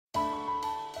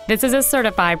This is a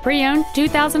certified pre-owned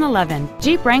 2011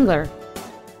 Jeep Wrangler.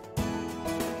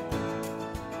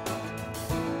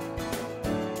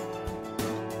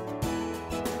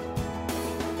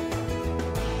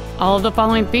 All of the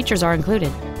following features are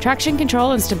included: traction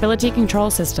control and stability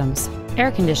control systems,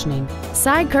 air conditioning,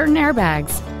 side curtain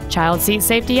airbags, child seat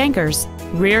safety anchors,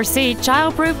 rear seat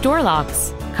child-proof door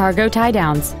locks, cargo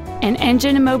tie-downs, an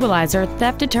engine immobilizer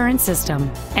theft deterrent system,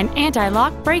 an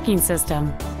anti-lock braking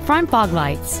system, front fog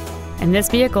lights, and this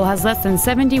vehicle has less than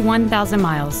 71,000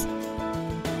 miles.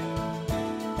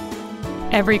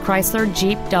 Every Chrysler,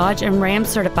 Jeep, Dodge, and Ram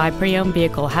certified pre-owned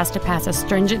vehicle has to pass a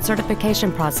stringent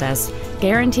certification process,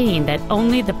 guaranteeing that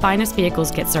only the finest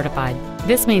vehicles get certified.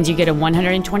 This means you get a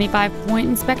 125-point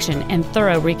inspection and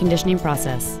thorough reconditioning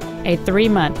process, a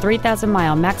 3-month,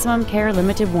 3,000-mile maximum care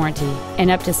limited warranty, and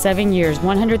up to 7 years,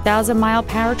 100,000-mile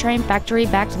powertrain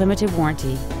factory-backed limited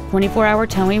warranty, 24-hour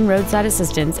towing, roadside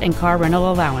assistance, and car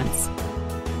rental allowance.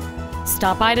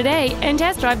 Stop by today and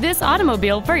test drive this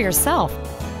automobile for yourself.